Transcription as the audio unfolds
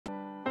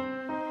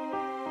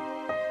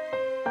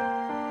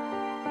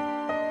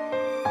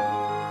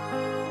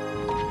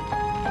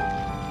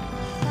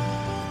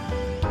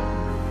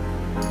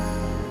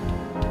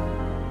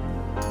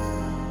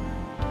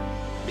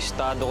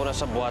konektado ko na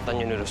sa buhatan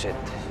niyo ni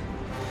Rosette.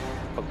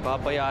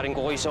 Pagpapayarin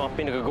ko kayo sa mga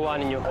pinagagawa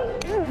ninyo.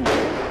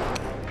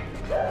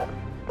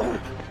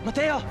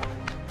 Mateo!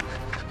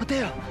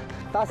 Mateo!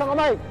 Taas ang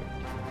kamay!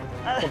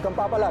 Huwag kang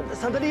papalag.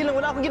 Sandali lang,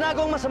 wala akong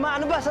ginagawang masama.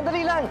 Ano ba?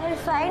 Sandali lang! And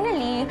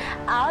finally,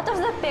 out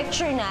of the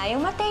picture na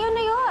yung Mateo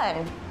na yon.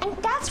 And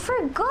that's for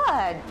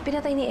good.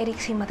 Pinatay ni Eric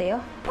si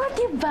Mateo? O,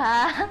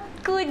 diba?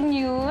 Good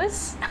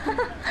news.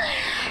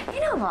 You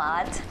know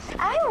what?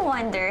 I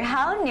wonder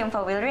how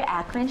Nimfa will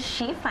react when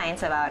she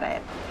finds about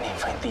it.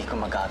 Nimfa, hindi ko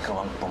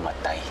magagawang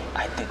pumatay.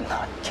 I did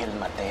not kill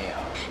Mateo.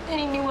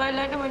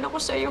 Naniniwala naman ako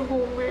sa'yo,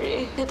 Homer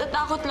eh.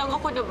 Natatakot lang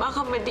ako na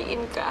baka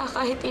madiin ka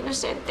kahit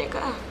inosente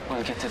ka.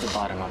 We'll get to the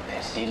bottom of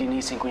this.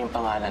 Lilinisin ko yung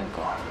pangalan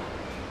ko.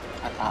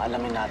 At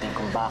aalamin natin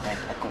kung bakit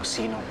at kung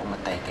sinong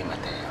pumatay kay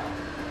Mateo.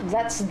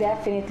 That's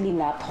definitely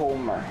not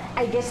Homer.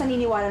 I guess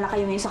naniniwala na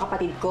kayo ngayon sa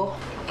kapatid ko?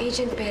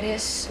 Agent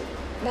Perez,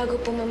 bago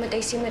po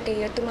mamatay si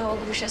Mateo, tumawag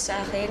po siya sa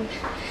akin.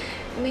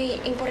 May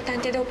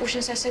importante daw po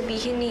siyang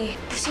sasabihin eh.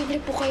 Posible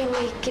po kayong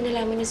may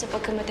kinalaman niya sa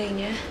pagkamatay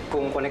niya?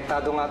 Kung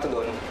konektado nga to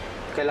doon,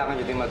 kailangan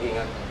nyo din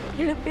mag-ingat.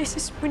 Ilang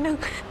beses po nang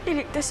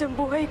niligtas ang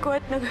buhay ko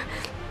at ng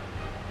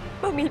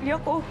pamilya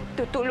ko.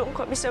 Tutulong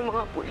kami sa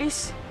mga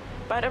pulis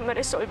para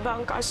maresolba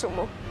ang kaso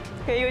mo.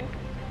 Ngayon,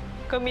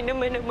 kami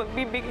naman ang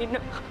magbibigay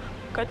ng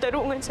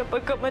katarungan sa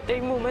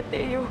pagkamatay mo,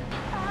 Mateo.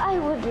 I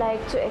would like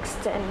to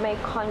extend my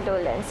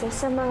condolences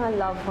sa mga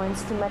loved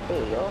ones ni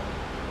Mateo.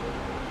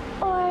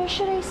 Or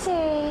should I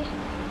say,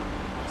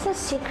 sa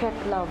secret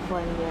loved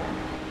one niya.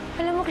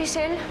 Alam mo,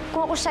 Crisel,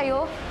 kung ako sa'yo,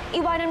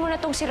 iwanan mo na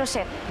tong si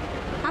Rosette.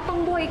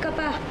 Habang buhay ka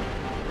pa.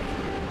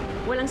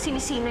 Walang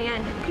sinisino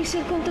yan.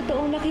 Crisel, kung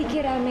totoong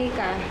nakikiramay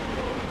ka,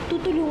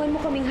 tutulungan mo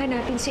kaming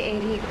hanapin si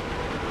Eric.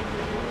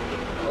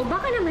 O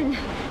baka naman,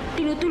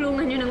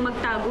 tinutulungan niyo nang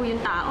magtago yung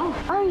tao.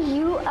 Are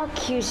you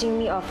accusing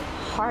me of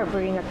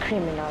harboring a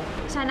criminal?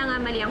 Sana nga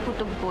mali ang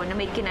kutob ko na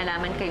may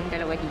kinalaman kayong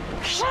dalawa dito.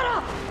 Shut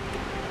up!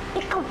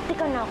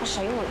 Ikaw na ako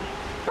sa'yo eh.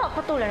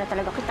 Papatulan na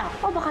talaga kita.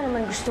 O baka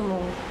naman gusto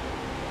mong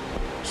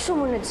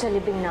sumunod sa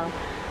libing ng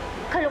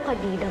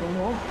kalukadidang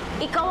mo.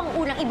 Ikaw ang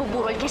unang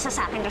ibuburol kaysa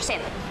sa akin,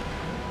 Rosette.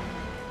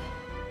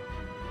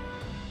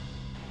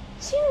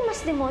 Sino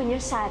mas demonyo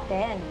sa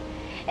atin?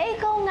 Eh,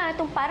 ikaw nga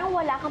itong parang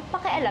wala kang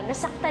pakialam na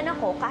saktan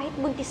ako kahit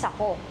buntis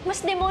ako.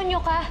 Mas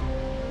demonyo ka.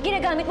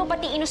 Ginagamit mo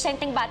pati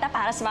inosenteng bata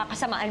para sa mga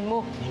kasamaan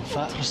mo.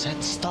 Nimfa,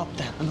 Rosette, stop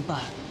that. Ano ba?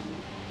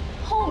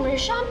 Homer,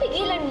 siya ang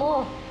pigilan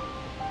mo.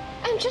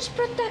 I'm just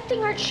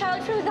protecting our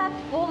child from that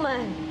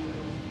woman.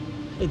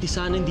 Eh di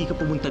sana hindi ka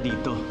pumunta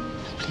dito.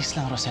 Please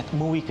lang, Rosette.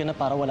 Umuwi ka na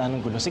para wala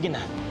nang gulo. Sige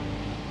na.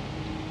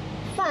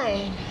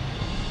 Fine.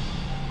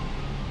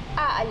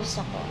 Aalis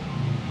ako.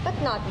 But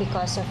not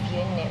because of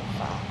you,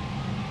 Nimfa.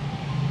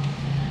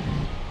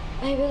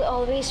 I will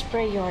always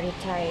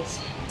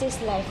prioritize this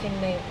life in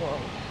my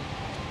womb.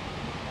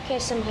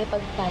 Kesa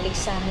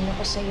makipagpaligsahan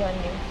ako sa iyo,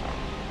 Nimfa.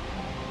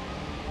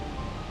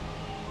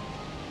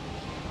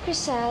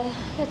 Crisel,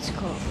 let's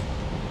go.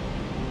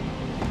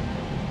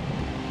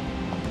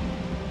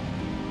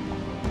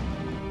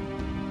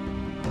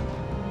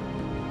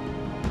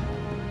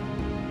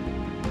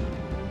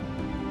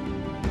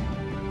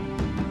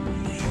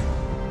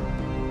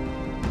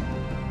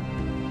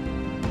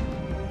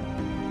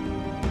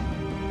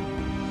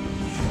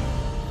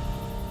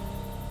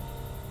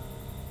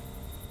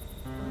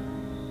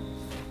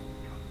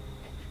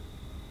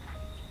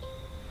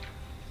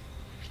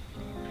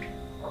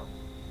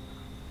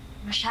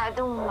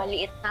 Masyadong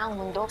maliit na ang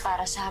mundo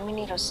para sa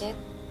amin ni Rosette.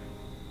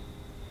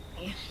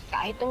 Eh,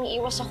 kahit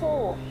umiiwas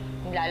ako,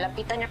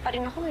 nilalapitan niya pa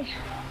rin ako eh.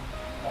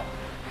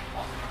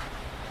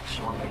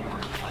 Show me your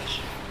advice.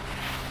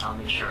 I'll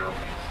make sure of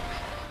it.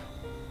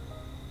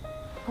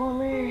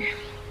 Homer,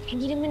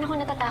 hindi naman ako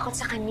natatakot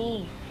sa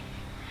kanya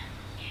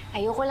eh.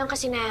 Ayoko lang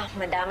kasi na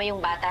madama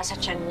yung bata sa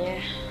tiyan niya.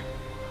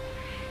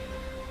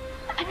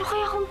 Ano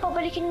kaya kung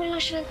pabalikin mo lang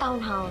siya ng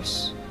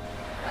townhouse?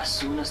 As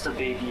soon as the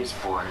baby is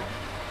born,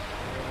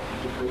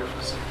 get rid of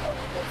us.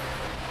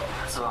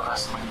 Sa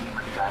wakas, magiging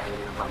maligaya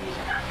rin ang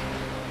pamilya natin.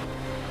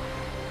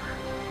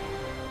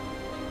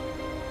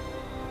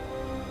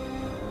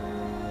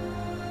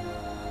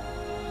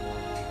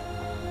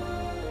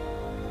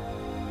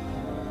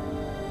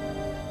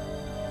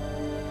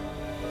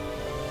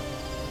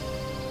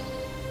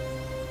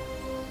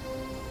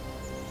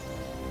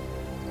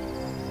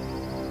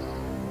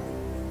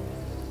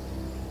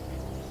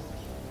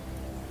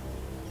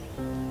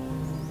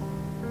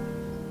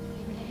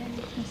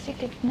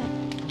 Sikip na.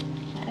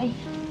 Aray.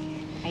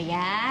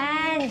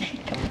 Ayan.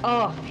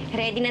 Oh,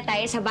 ready na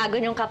tayo sa bago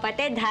niyong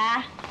kapatid,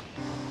 ha?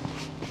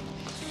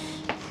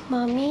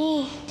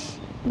 Mami,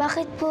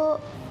 bakit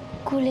po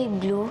kulay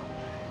blue?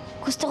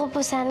 Gusto ko po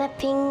sana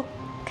pink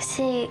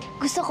kasi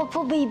gusto ko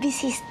po baby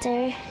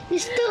sister.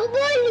 Gusto ko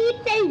po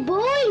little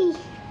boy.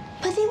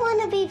 But I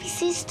want a baby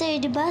sister,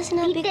 di ba?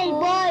 Sinabi little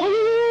ko. Boy.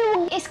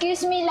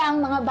 Excuse me lang,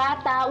 mga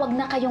bata, wag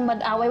na kayong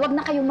mag-away, wag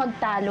na kayong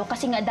magtalo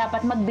kasi nga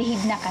dapat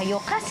mag-behave na kayo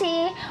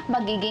kasi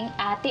magiging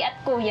ate at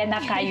kuya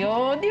na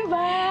kayo, di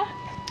ba?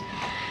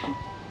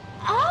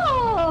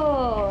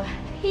 Oh!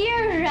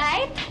 You're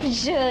right,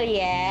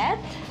 Juliet.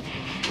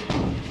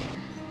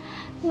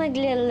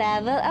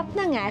 Magle-level up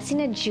na nga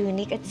sina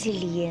Junic at si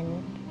Lynn.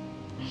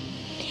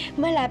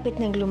 Malapit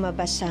nang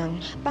lumabas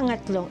ang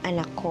pangatlong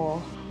anak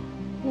ko.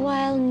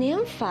 While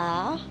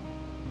Nimfa,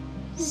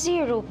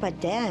 0 pa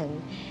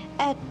din.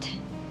 At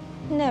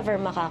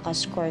never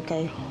makakascore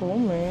kay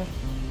Homer.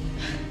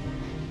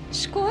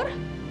 Score?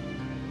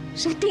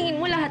 So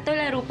tingin mo lahat to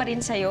laro pa rin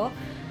sa'yo?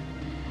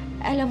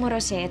 Alam mo,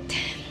 Rosette,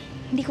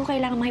 hindi ko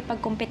kailangan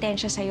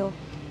makipagkompetensya sa'yo.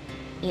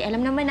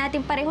 Alam naman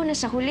natin pareho na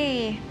sa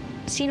huli,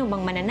 sino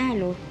bang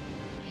mananalo?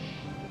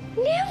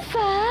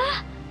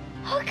 Nimfa!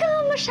 Huwag ka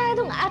nga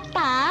masyadong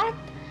atat.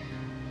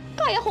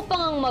 Kaya ko pa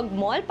ngang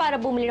mag-mall para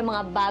bumili ng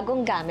mga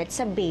bagong gamit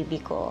sa baby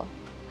ko.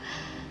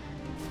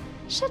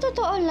 Sa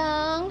totoo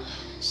lang,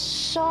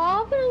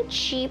 sobrang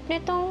cheap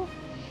nitong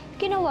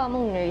ginawa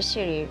mong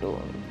nursery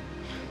room.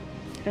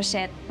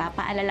 Rosette,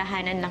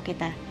 papaalalahanan lang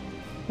kita.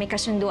 May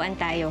kasunduan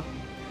tayo.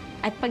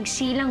 At pag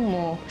silang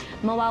mo,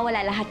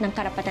 mawawala lahat ng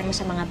karapatan mo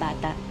sa mga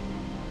bata.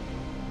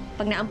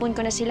 Pag naampun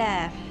ko na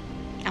sila,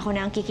 ako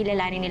na ang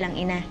kikilalanin nilang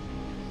ina.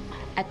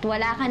 At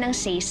wala ka ng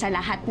say sa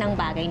lahat ng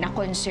bagay na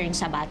concern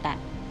sa bata.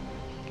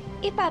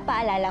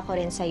 Ipapaalala ko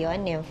rin sa'yo,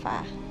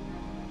 Nimfa.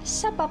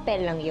 Sa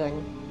papel lang yun.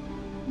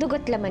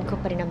 Dugot laman ko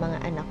pa rin ang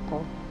mga anak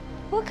ko.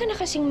 Huwag ka na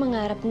kasing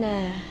mangarap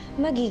na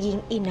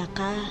magiging ina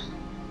ka.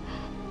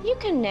 You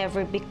can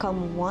never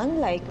become one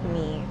like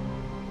me.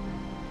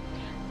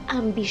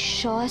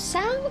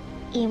 Ambisyosang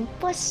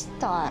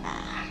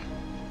impostora.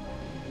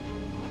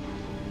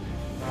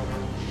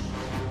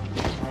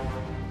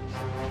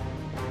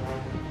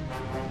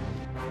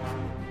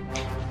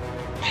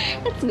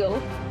 Let's go.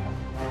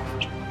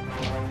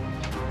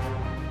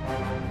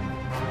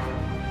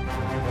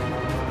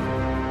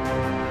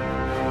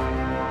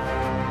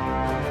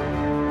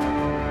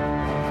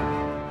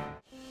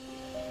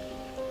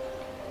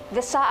 The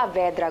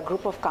Saavedra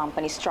group of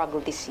companies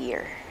struggled this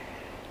year.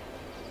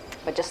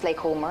 But just like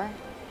Homer,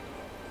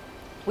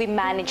 we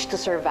managed to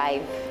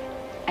survive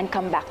and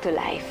come back to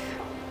life.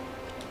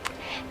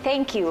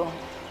 Thank you.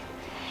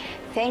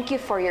 Thank you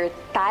for your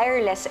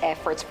tireless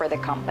efforts for the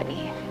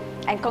company.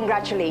 And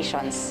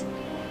congratulations,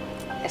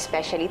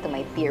 especially to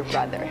my dear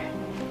brother.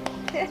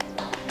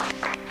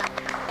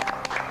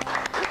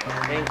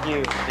 Thank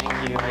you.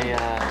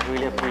 I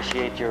really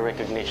appreciate your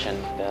recognition.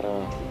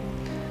 Pero,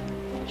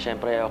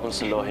 syempre, ayaw kong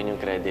suluhin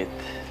yung credit.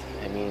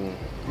 I mean,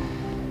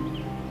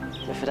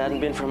 if it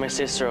hadn't been for my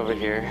sister over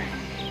here,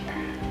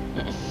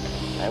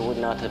 I would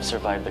not have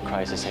survived the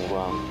crisis in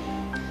Guam.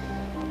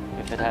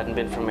 If it hadn't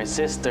been for my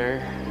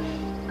sister,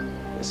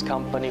 this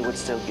company would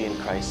still be in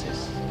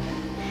crisis.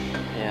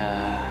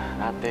 Kaya,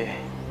 ate,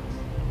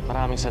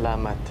 maraming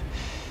salamat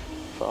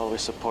for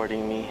always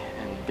supporting me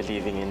and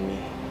believing in me.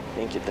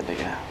 Thank you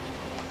talaga.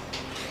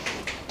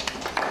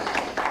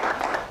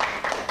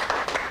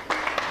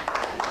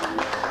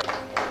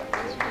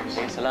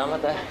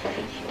 Salamat, ah.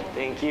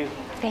 Thank you.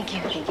 Thank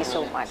you. Thank you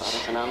so much.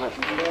 Salamat.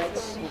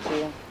 Thank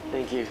you.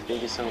 Thank you.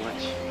 Thank you so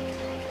much.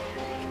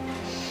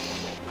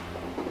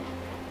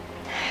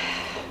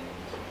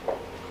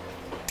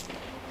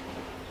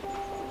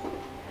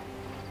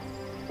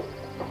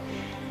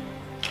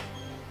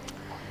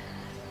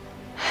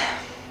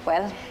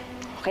 Well,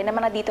 okay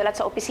naman na dito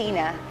lahat sa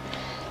opisina.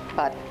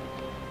 But,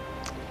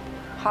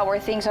 how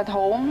are things at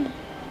home?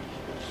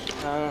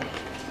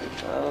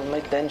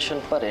 May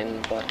tension pa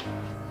rin, but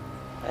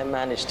I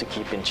managed to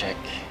keep in check.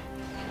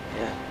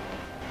 Yeah.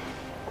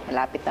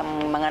 Malapit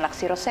ang mga anak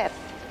si Rosette.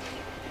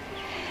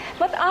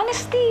 But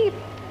honestly,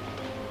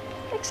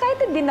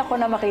 excited din ako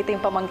na makita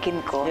yung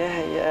pamangkin ko.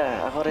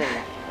 Yeah. Ako rin.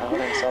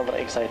 Sobrang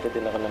excited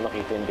din ako na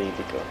makita yung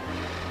baby ko.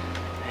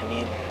 I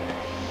mean,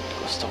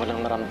 gusto ko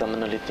lang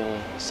maramdaman ulit yung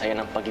saya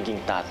ng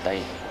pagiging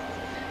tatay.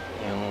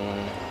 Yung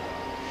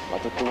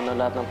matutunan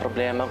lahat ng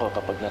problema ko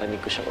kapag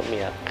narinig ko siyang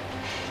umiyak.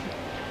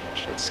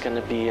 It's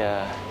gonna be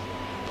a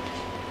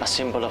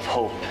symbol of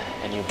hope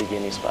and new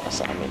beginnings para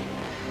sa amin.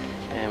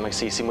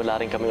 Magsisimula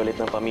rin kami ulit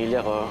ng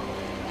pamilya ko.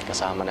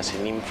 Kasama na si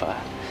Nimfa.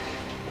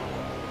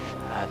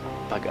 At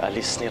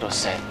pag-alis ni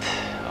Rosette,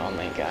 oh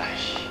my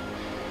gosh,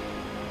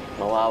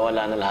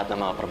 mawawala na lahat ng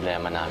mga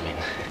problema namin.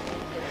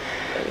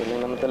 Yun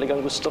lang naman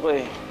talagang gusto ko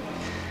eh.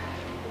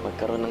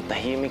 Magkaroon ng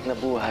tahimik na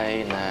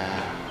buhay na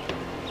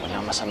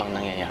walang masamang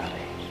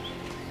nangyayari.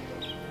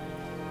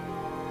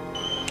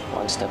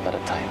 One step at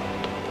a time.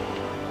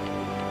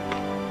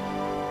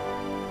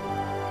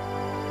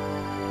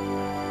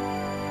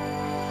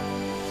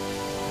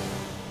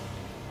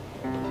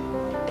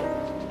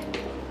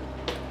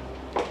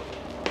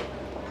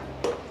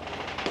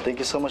 Thank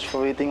you so much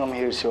for waiting.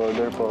 Here's your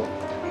order po.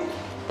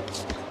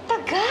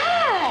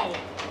 Tagal!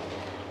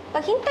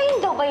 Paghintayin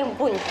daw ba yung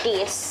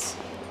buntis?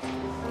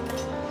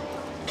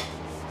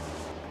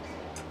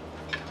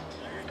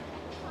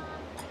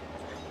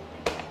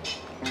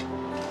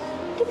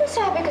 Di ba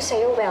sabi ko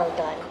sa'yo, well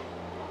done?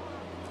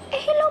 Eh,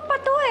 hello pa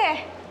to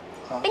eh.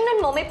 Tingnan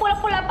mo, may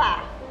pula-pula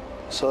pa.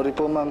 Sorry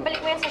po, ma'am.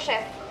 Balik mo yan sa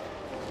chef.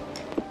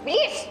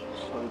 Bilis!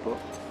 Sorry po.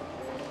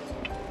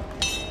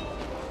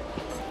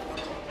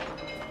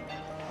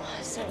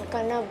 Saan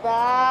ka na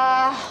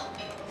ba?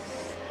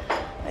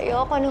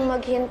 Ayoko nang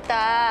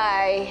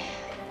maghintay.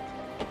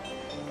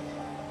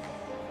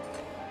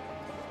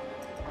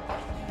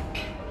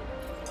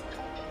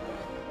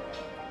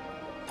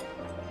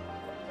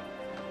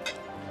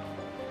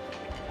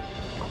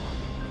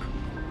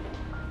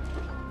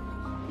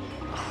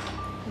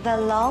 The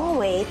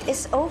long wait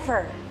is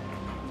over.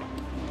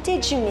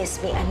 Did you miss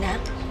me,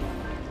 anak?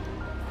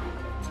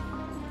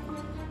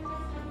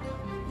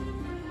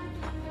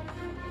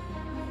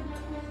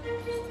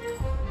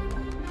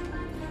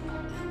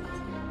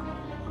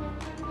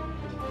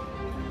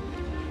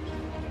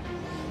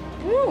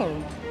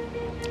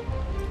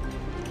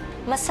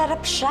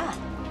 Masarap siya.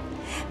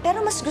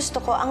 Pero mas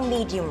gusto ko ang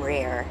medium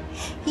rare.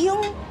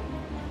 Yung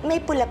may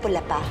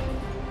pula-pula pa.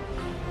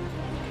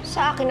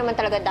 Sa akin naman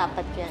talaga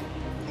dapat yan.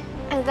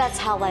 And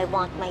that's how I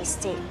want my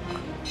steak.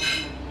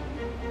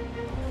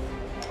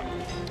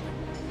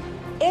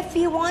 If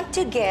you want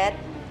to get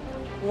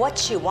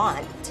what you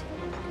want,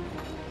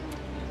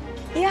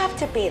 you have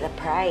to pay the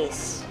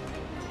price.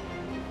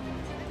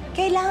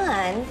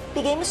 Kailangan,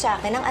 bigay mo sa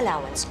akin ang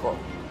allowance ko.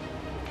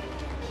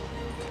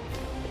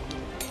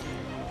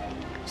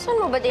 Saan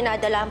mo ba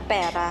dinadala ang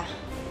pera?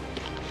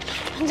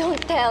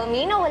 Don't tell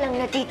me na walang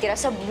natitira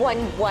sa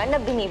buwan-buwan na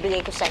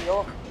binibigay ko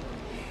sa'yo.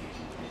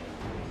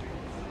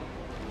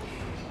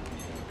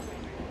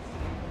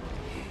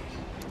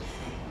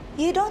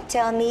 You don't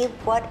tell me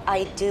what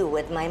I do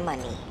with my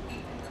money.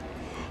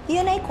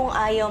 Yun ay kung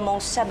ayaw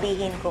mong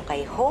sabihin ko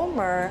kay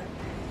Homer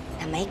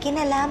na may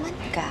kinalaman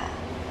ka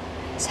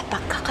sa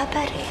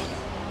pagkakabaril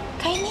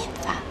kay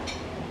Nimfa.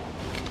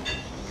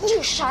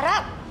 You shut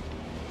up!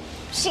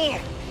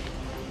 Sige,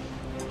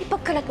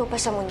 ipagkalat mo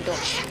pa sa mundo.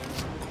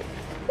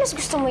 Mas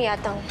gusto mo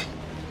yatang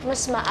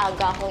mas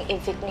maaga akong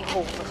evict ni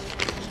Homer.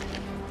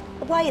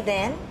 Why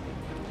then?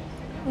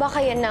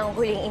 Baka yan na ang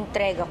huling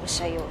entrega ko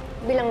sa'yo.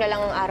 Bilang na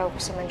lang ang araw ko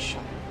sa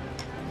mansyon.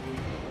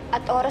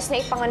 At oras na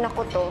ipanganak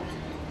ko to,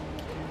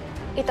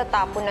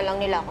 itatapon na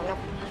lang nila ako na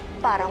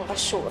parang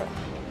basura.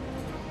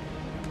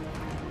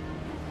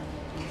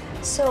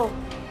 So,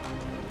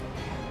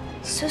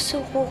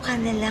 susuko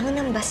ka na lang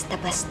ng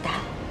basta-basta?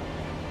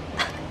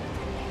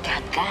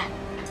 Gaga,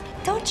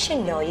 don't you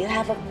know you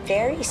have a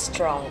very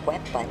strong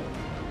weapon?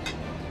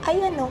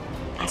 Ayun o,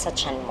 nasa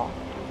tiyan mo.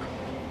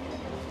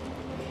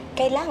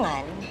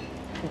 Kailangan,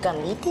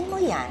 gamitin mo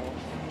yan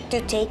to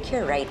take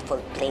your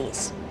rightful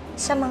place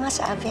sa mga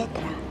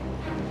Saavedra.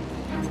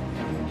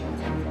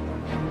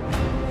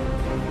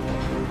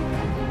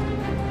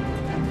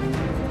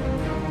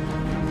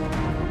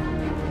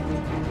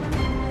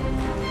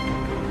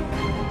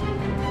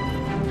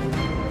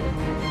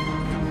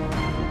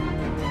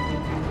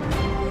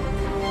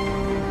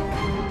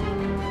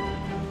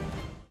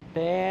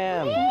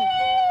 Damn!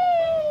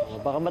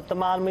 Baka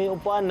matamaan mo yung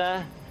upuan,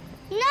 ha?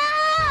 No!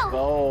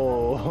 Go!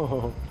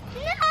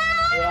 No!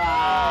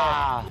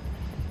 Yeah!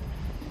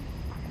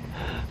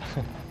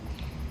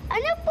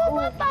 Ano po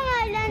ba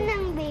pangalan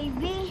ng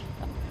baby?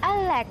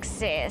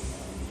 Alexis.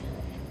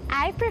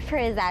 I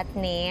prefer that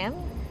name.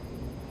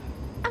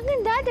 Ang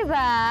ganda, di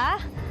ba?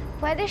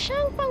 Pwede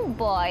siyang pang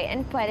boy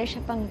and pwede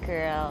siya pang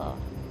girl.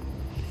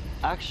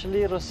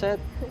 Actually,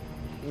 Rosette,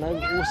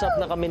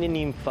 nag-usap na kami ni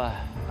Nimfa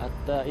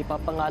at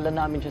ipapangalan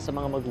namin siya sa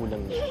mga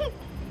magulang niya.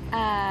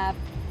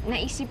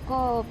 Naisip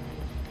ko,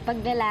 pag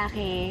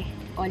lalaki,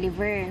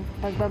 Oliver.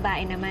 Pag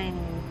babae naman,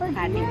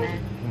 Fatima.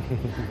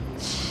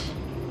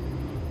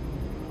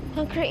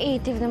 Ang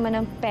creative naman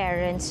ng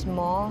parents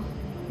mo,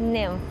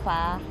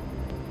 Nimfa.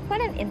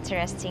 What an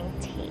interesting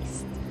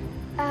taste.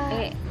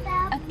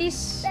 At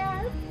least,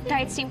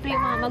 kahit simple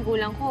yung mga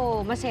magulang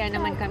ko, masaya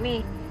naman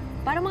kami.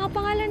 Para mga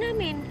pangalan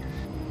namin.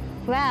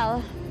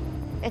 Well,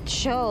 it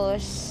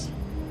shows.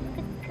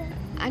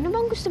 Ano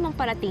bang gusto mong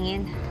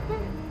paratingin?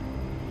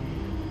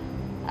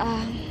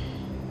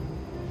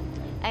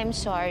 I'm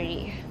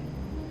sorry.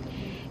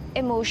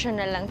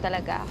 Emotional lang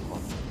talaga ako.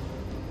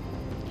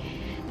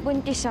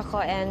 Buntis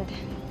ako and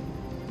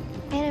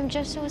I'm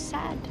just so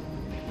sad.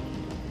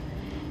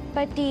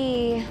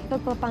 Pati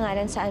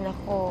pagpapangalan sa anak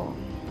ko,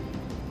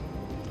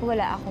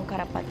 wala akong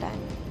karapatan.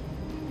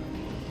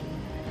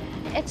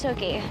 It's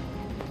okay.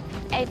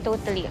 I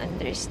totally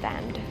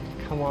understand.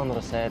 Come on,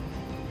 Rosette.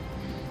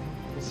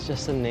 It's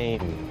just a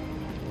name.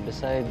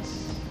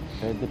 Besides,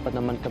 pwede pa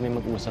naman kami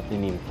mag-usap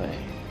ni Nimfa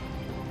eh.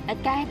 At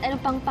kahit ano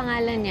pang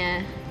pangalan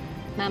niya,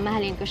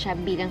 mamahalin ko siya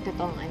bilang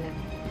totoong anak.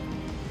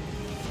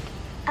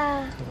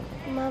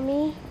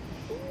 Mami,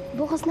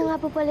 bukas na nga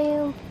po pala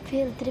yung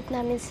field trip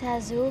namin sa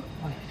zoo.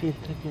 Ay, field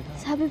trip niyo daw.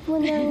 Sabi po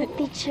ng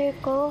teacher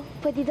ko,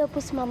 pwede daw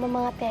po sumama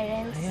mga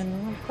parents. Ayan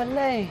naman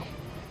pala eh.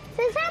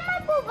 Sasama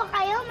po ba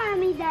kayo,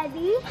 Mami,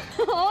 Daddy?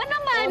 Oo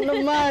naman! Ano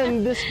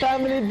naman, this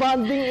family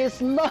bonding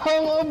is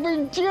long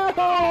overdue!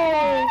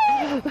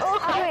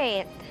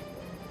 Wait.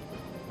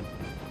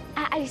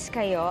 Aalis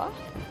kayo?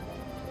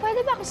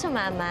 Pwede ba ako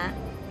sumama?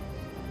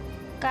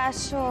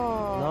 Kaso...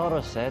 No,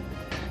 Rosette.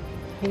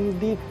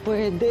 Hindi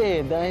pwede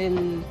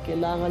dahil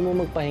kailangan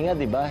mo magpahinga,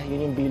 di ba?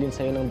 Yun yung bilin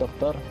sa'yo ng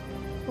doktor.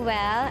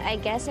 Well, I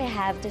guess I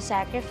have to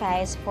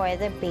sacrifice for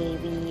the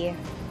baby.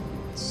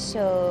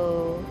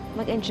 So,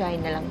 mag-enjoy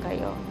na lang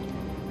kayo.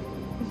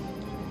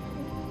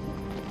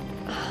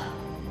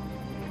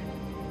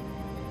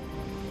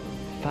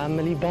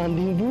 Family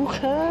bonding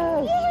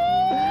bukas!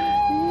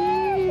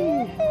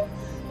 Yay!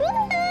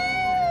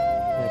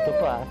 Ito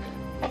pa.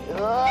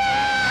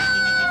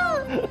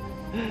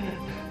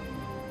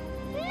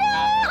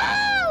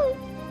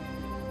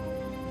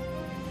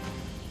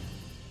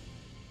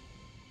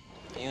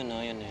 Ayun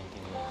o, yun.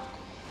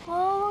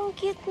 Wow, ang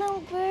cute ng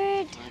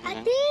bird.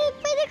 Ate,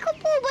 pwede ko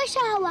po ba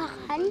siya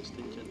hawakan?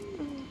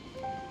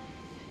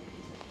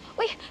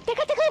 Uy,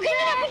 teka, huwag ka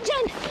nalapit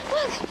dyan!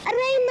 Wag!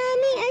 Aray,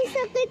 Mami, ang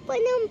sakit po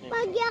ng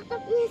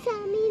pagyakap niya sa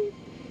amin.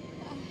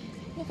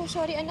 Naku,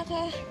 sorry anak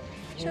ha.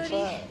 Sorry.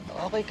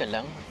 Nimfa, okay ka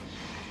lang?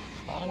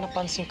 Parang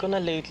napansin ko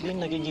na lately,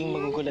 nagiging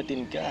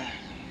magugulatin ka.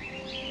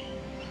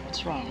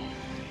 What's wrong?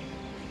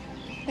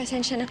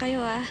 Pasensya na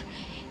kayo ah.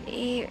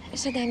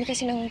 Sa dami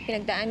kasi ng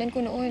pinagdaanan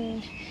ko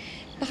noon,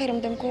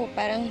 pakiramdam ko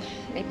parang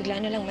may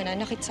bigla na lang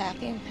mananakit sa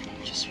akin.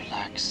 Just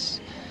relax.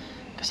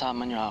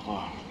 Kasama niyo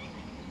ako.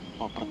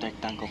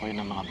 Poprotektahan ko kayo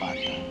ng mga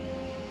bata.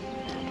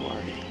 Don't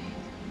worry.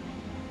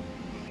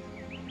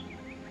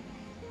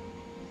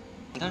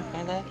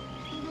 Handa?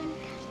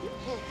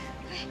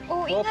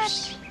 Oh, ingat!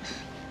 Oops!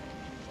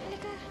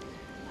 Halika.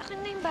 Akin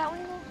na yung baon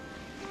mo.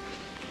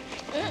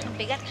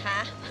 Bigat,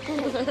 ha?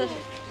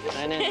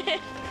 Ano?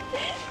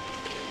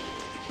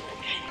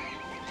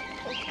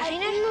 Ay,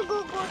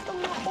 nagugutom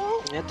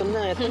ako. Ito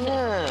na.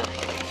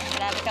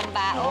 Grabe kang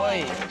baon.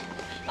 Hoy!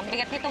 Ang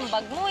bigat nitong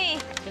bag mo, eh.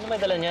 Sino may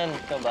dala niyan?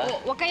 Ikaw ba?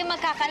 Huwag kayong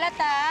magkakalat,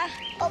 ha?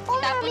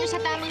 Opo, Tapos Mami. nyo sa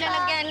tamang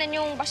lalagyanan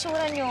yung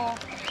basura nyo.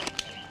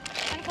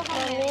 Ano ka ba?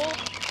 Mami,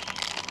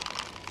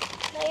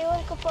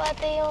 naiwan ko po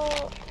ate yung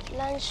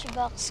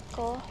lunchbox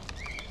ko.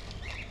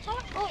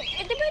 Oh,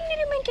 di ba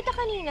niremind kita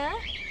kanina?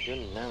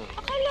 Yun lang.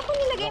 Akala ko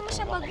nilagay mo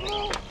sa bag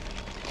mo.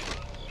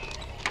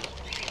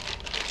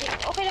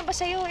 Okay lang ba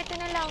sa'yo? Ito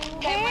na lang.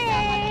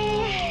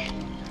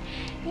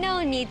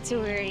 No need to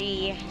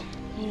worry.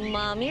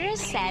 Mommy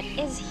Rosette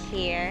is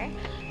here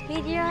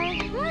with your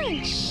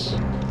lunch.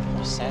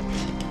 Rosette?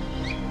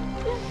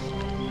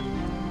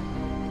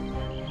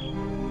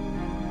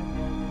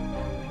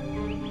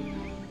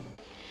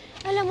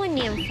 Alam mo,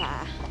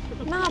 Nimfa,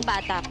 mga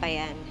bata pa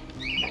yan.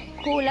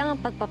 Kulang ang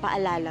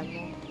pagpapaalala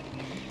mo.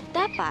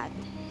 Dapat,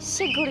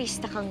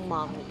 sigurista kang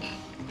mommy.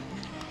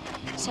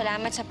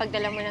 Salamat sa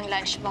pagdala mo ng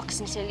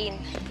lunchbox ni Celine.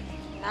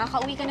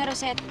 Makakauwi ka na,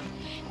 Rosette.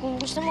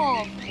 Kung gusto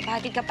mo,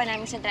 ipahatid ka pa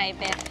namin sa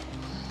driver.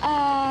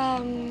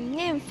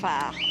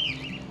 Nimfa,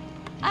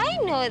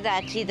 I know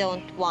that you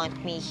don't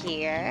want me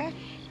here.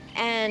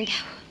 And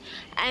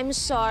I'm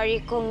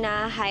sorry kung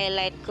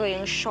na-highlight ko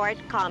yung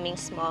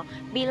shortcomings mo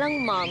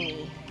bilang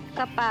mommy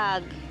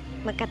kapag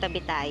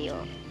magkatabi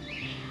tayo.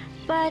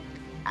 But,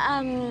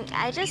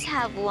 I just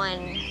have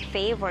one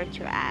favor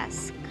to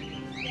ask.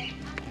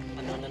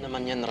 Ano na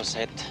naman yan,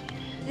 Rosette?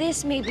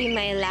 This may be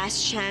my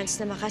last chance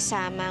na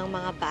makasama ang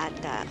mga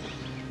bata.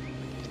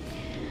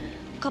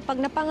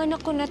 Kapag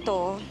napanganak ko na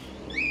to,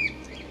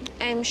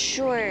 I'm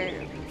sure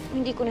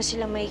hindi ko na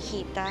sila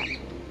makikita.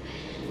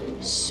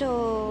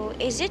 So,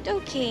 is it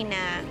okay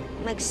na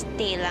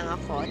magstay lang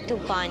ako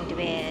to bond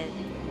with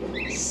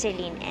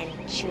Celine and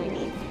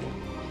Julie?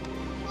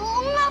 Oo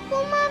nga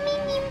po, Mami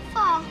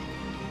Nimfa.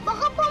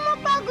 Baka po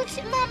mapagod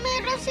si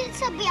Mami Rosette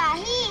sa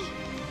biyahe.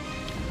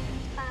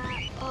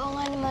 Oo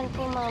nga naman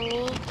po,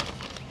 Mami.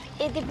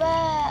 Di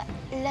ba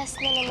last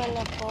na naman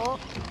na po?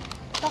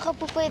 Baka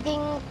po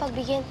pwedeng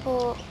pagbigyan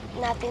po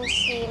natin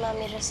si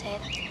Mami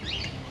Rosette.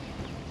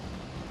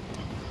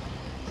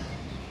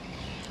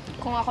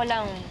 Kung ako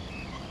lang,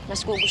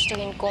 mas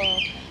gugustuhin kong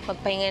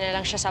magpahinga na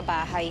lang siya sa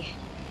bahay.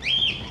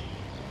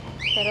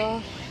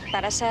 Pero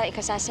para sa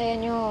ikasasaya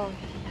niyo,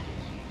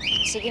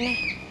 sige na.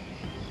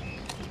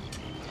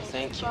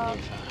 Thank you,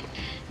 Nimfa.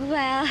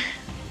 Well,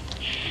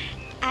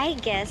 I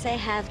guess I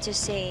have to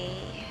say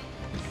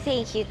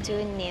thank you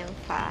to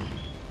Nimfa.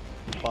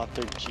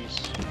 Buttered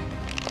cheese.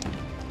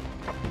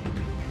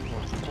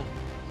 Tara.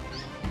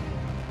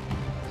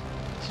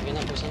 Sige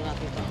na, buksan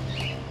natin ito.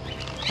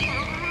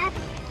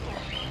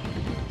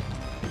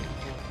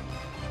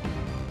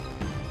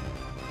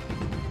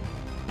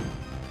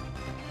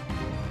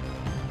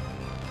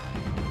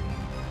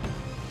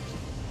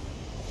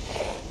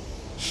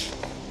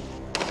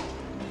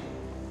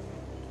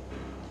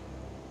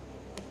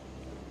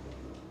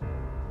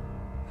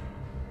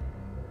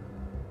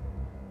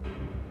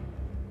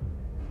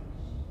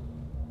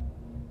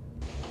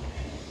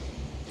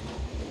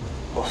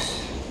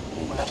 Boss,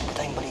 wala pa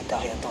tayong balita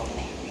kay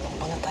Atty. Ilang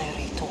pa na tayo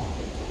rito.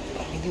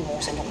 Parang hindi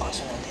umuusan yung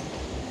kaso natin.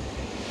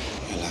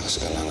 Relax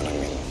ka lang,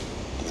 Ramil.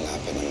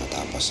 Malapit na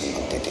matapos ang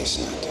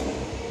magtitis natin.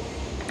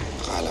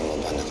 Akala mo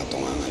ba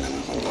nakatungangan lang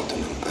ako dito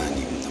ng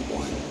 6 na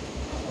buwan?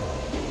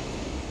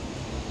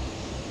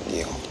 Hindi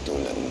ako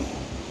tulad mo.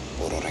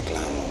 Puro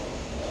reklamo.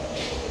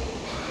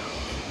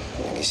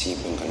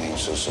 Nag-isipan ka na yung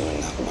susunod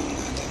na hakbang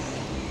natin.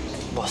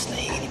 Boss,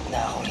 naiinip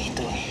na ako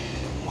rito eh.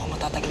 Mukhang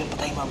matatagal pa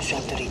tayong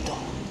mamasweldo rito.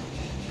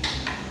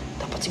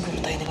 Dapat siguro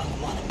tayo na lang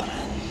gumawa ng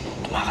paraan.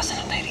 Tumakas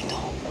na lang tayo rito.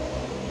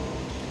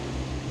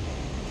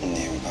 Hindi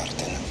yung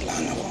parte ng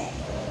plano ko.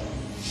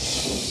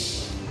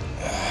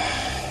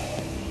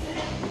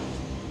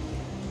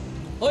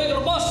 Hoy,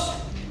 Grupos!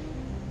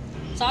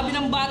 Sabi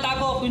ng bata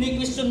ko,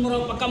 kini-question mo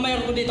raw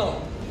pagka-mayor ko dito.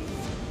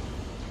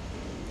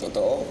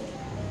 Totoo?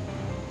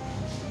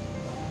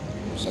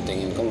 Sa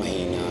tingin ko,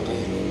 mahina ka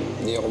eh.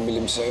 Hindi ako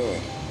bilib sa'yo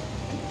eh.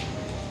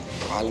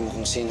 Akala mo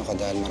kung sino ka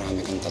dahil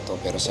marami kang tato,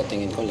 pero sa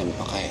tingin ko,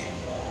 lampa ka eh.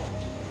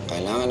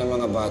 Kailangan ng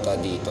mga bata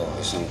dito,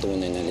 isang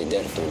tunay na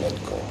lider tulad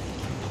ko.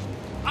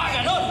 Ah,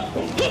 ganon!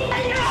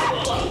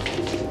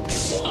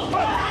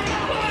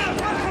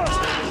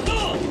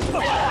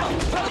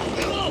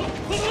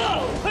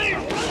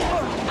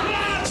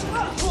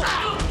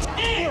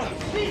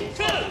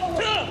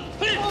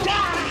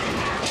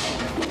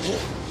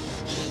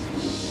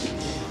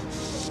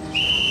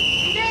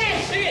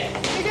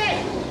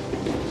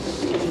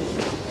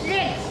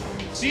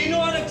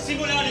 Sino ang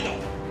nagsimula nito?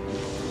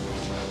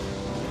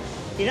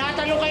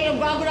 Tinatanong kayo ng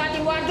bago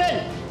nating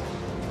warden!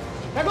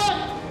 Lagot!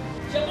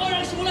 Siya po ang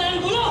nagsimula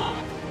ng gulo!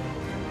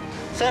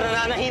 Sir,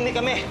 nananahimik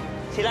kami.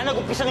 Sila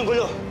nag-umpisa ng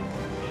gulo.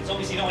 So,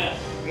 sino kaya?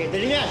 Okay,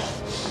 dali niyan.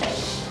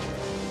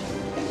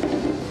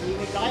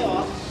 Himik na kayo,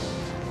 ha?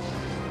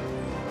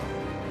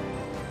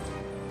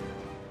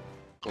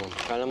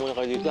 Kala muna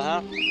kayo dito, ha?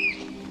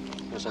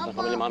 Usapan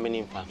kami ni Mami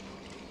Nimfa.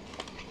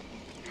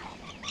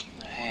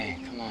 Hey,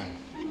 come on.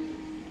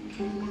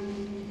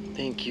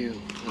 Thank you.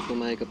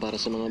 Nagmamahal ka para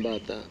sa mga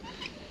bata.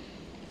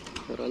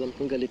 Pero alam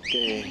kong galit ka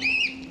eh.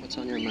 What's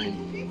on your mind?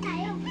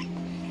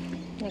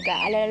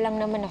 Nag-aalala lang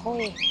naman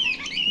ako eh.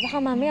 Baka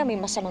mamaya may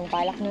masamang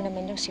balak na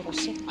naman yung si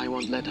Rosette. I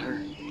won't let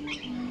her.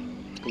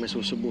 Kung may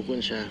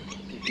susubukan siya,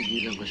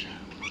 pipigilan ko siya.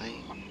 Okay?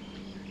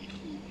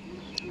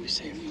 Be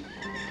safe.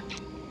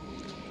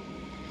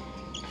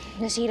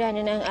 Nasira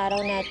na ang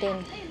araw natin.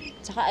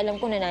 Saka alam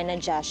ko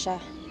nananadya siya.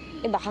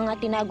 Eh baka nga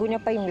tinago niya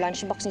pa yung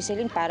lunchbox ni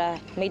Celine para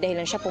may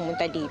dahilan siya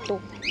pumunta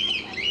dito.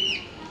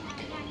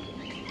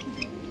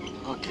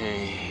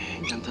 Okay,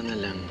 ganito na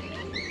lang.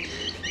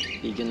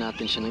 Bigyan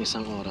natin siya ng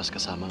 1 oras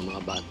kasama ang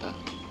mga bata.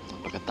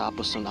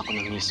 Pagkatapos nun ako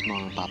na mismo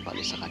ang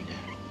papali sa kanya.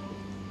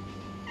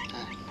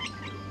 Ha?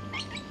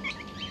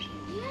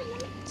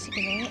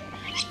 Sige na nga.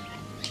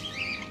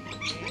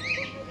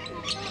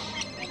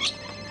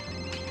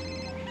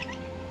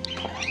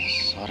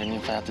 Sorry,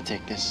 Nimfa, I have to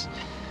take this.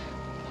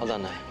 Hold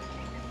on,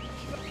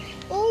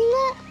 Oo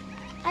nga.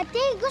 Ate,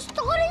 gusto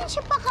ko rin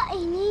siya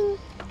pakainin.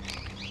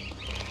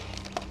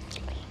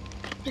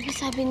 Diba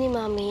sabi ni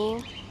Mami,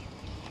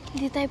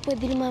 hindi tayo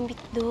pwede lumambit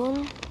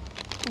doon.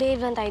 Behave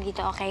lang tayo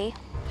dito, okay?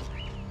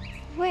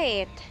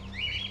 Wait.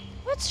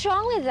 What's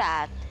wrong with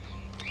that?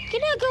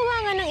 Ginagawa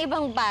nga ng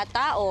ibang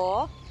bata,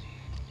 oh.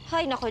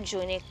 Hay, nako,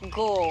 Junik.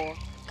 Go.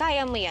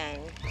 Kaya mo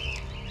yan.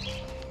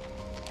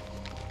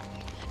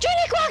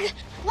 Junik, wag!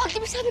 Wag!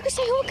 Diba sabi ko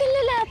sa'yo, huwag kang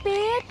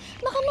lalapit.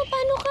 Baka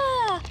mapano ka.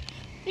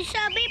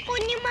 Sabi po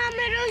ni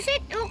Mama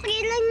Rosette, okay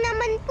lang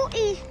naman po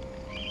eh.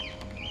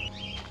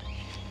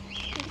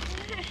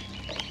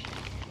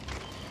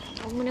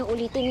 Huwag mo nang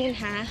ulitin yun,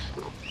 ha?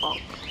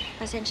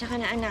 Pasensya ka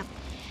na, anak.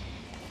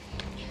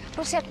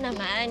 Rosette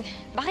naman,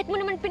 bakit mo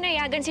naman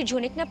pinayagan si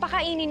Junik na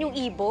pakainin yung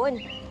ibon?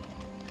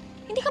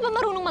 Hindi ka ba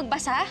marunong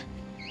magbasa?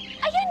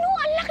 Ayan no,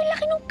 ang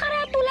laki-laki ng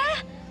karatula.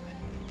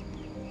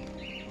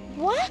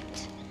 What?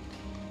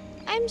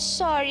 I'm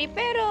sorry,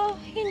 pero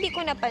hindi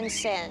ko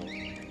napansin.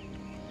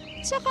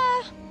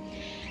 Saka,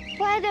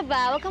 pwede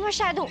ba? Huwag ka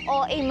masyadong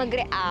OA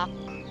mag-react.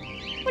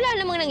 Wala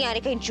namang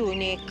nangyari kay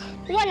Junik.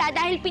 Wala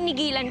dahil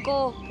pinigilan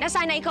ko na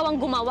sana ikaw ang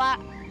gumawa.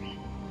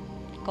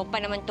 Ikaw pa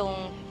naman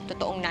tong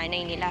totoong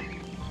nanay nila.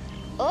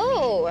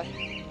 Oh,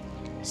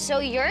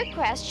 so you're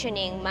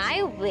questioning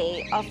my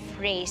way of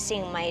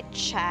raising my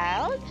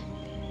child?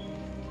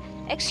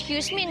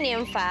 Excuse me,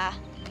 Nimfa.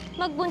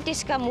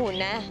 Magbuntis ka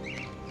muna.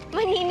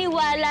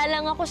 Maniniwala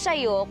lang ako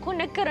sa'yo kung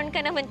nagkaroon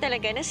ka naman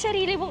talaga ng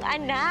sarili mong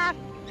anak.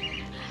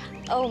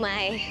 Oh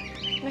my,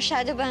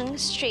 masyado bang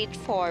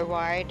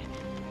straightforward?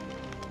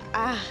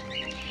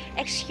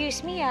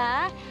 Excuse me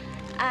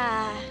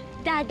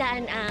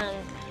dadaan ang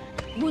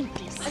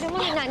buntis. Alam mo,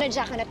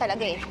 nananadya ka na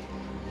talaga eh.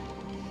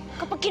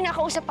 Kapag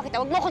kinakausap pa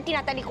kita, huwag mo akong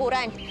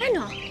tinatalikuran.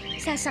 Ano?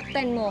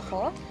 Sasaktan mo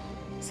ako?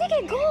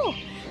 Sige, go!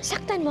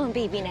 Saktan mo ang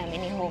baby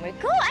namin ni Homer.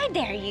 Go, I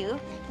dare you.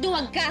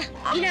 Duwag ka!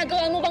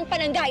 Ginagawa mo bang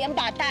pananggay ang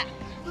bata?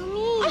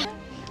 Mami!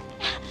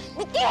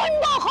 Bitiwan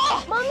mo ako!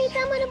 Mami,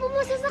 tama na po,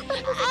 masasaktan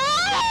po.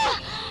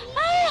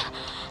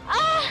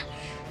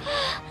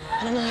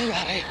 Ano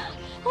nangyayari?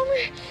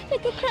 Homer,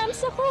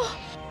 nagka-cramps ako.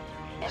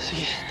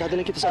 Sige,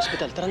 dadalhin kita sa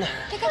ospital. Tara na.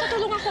 Teka,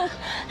 tutulong ako.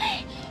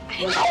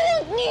 I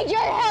don't need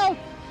your help!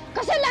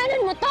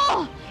 Kasalanan mo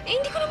to! Eh,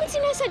 hindi ko naman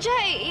sinasadya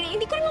eh.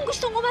 Hindi ko naman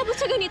gustong umabot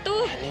sa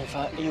ganito.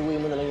 Nimfa, iuwi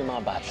mo na lang yung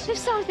mga bata. If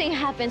something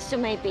happens to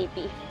my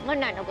baby,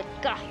 mananagot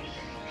ka.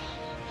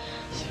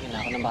 Sige na,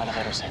 ako nang bahala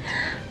kay Rosette.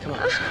 Come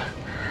on, let's go.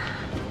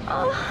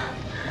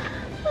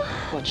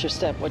 Watch your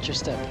step, watch your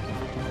step.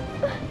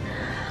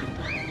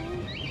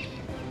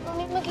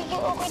 Mami,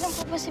 magiging okay lang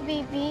po ba si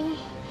baby?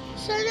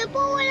 Sana po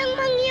walang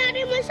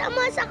mangyari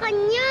masama sa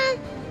kanya.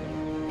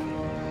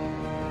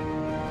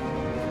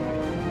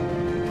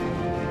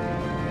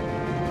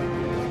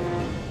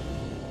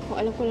 Kung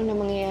alam ko lang na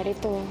mangyayari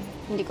to,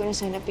 hindi ko na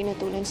sana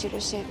pinatulan si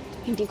Rosette.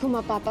 Hindi ko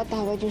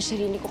mapapatawad yung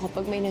sarili ko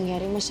kapag may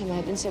nangyari masama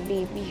dun sa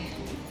baby.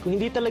 Kung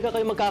hindi talaga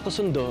kayo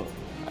magkakasundo,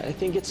 I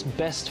think it's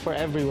best for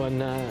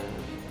everyone na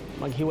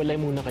maghiwalay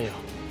muna kayo.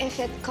 If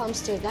it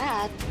comes to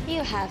that,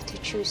 you have to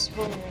choose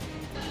one.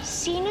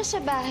 Sino sa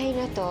bahay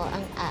na to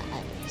ang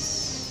aalis?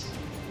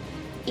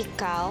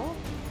 Ikaw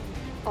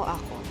o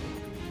ako?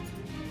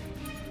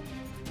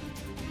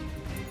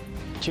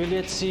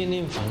 Juliet, si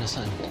Nimfa,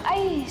 nasaan?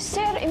 Ay,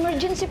 sir,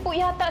 emergency po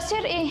yata,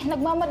 sir eh.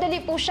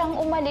 Nagmamadali po siyang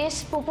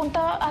umalis.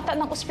 Pupunta ata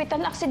ng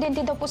ospital.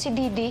 Aksidente daw po si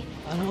Didi.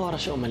 Anong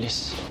oras siya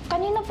umalis?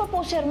 Kanina pa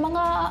po, sir.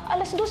 Mga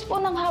 2:00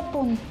 po ng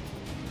hapon.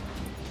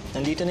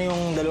 Nandito na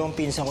yung dalawang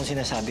pinsan kong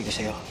sinasabi ko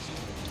sa'yo.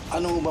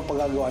 Ano ba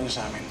pagagawa niyo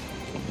sa amin?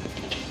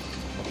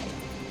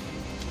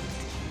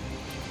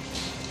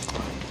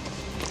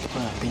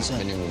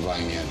 Pinsan. Ano yung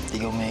babaeng yan?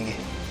 Ikaw, Mege.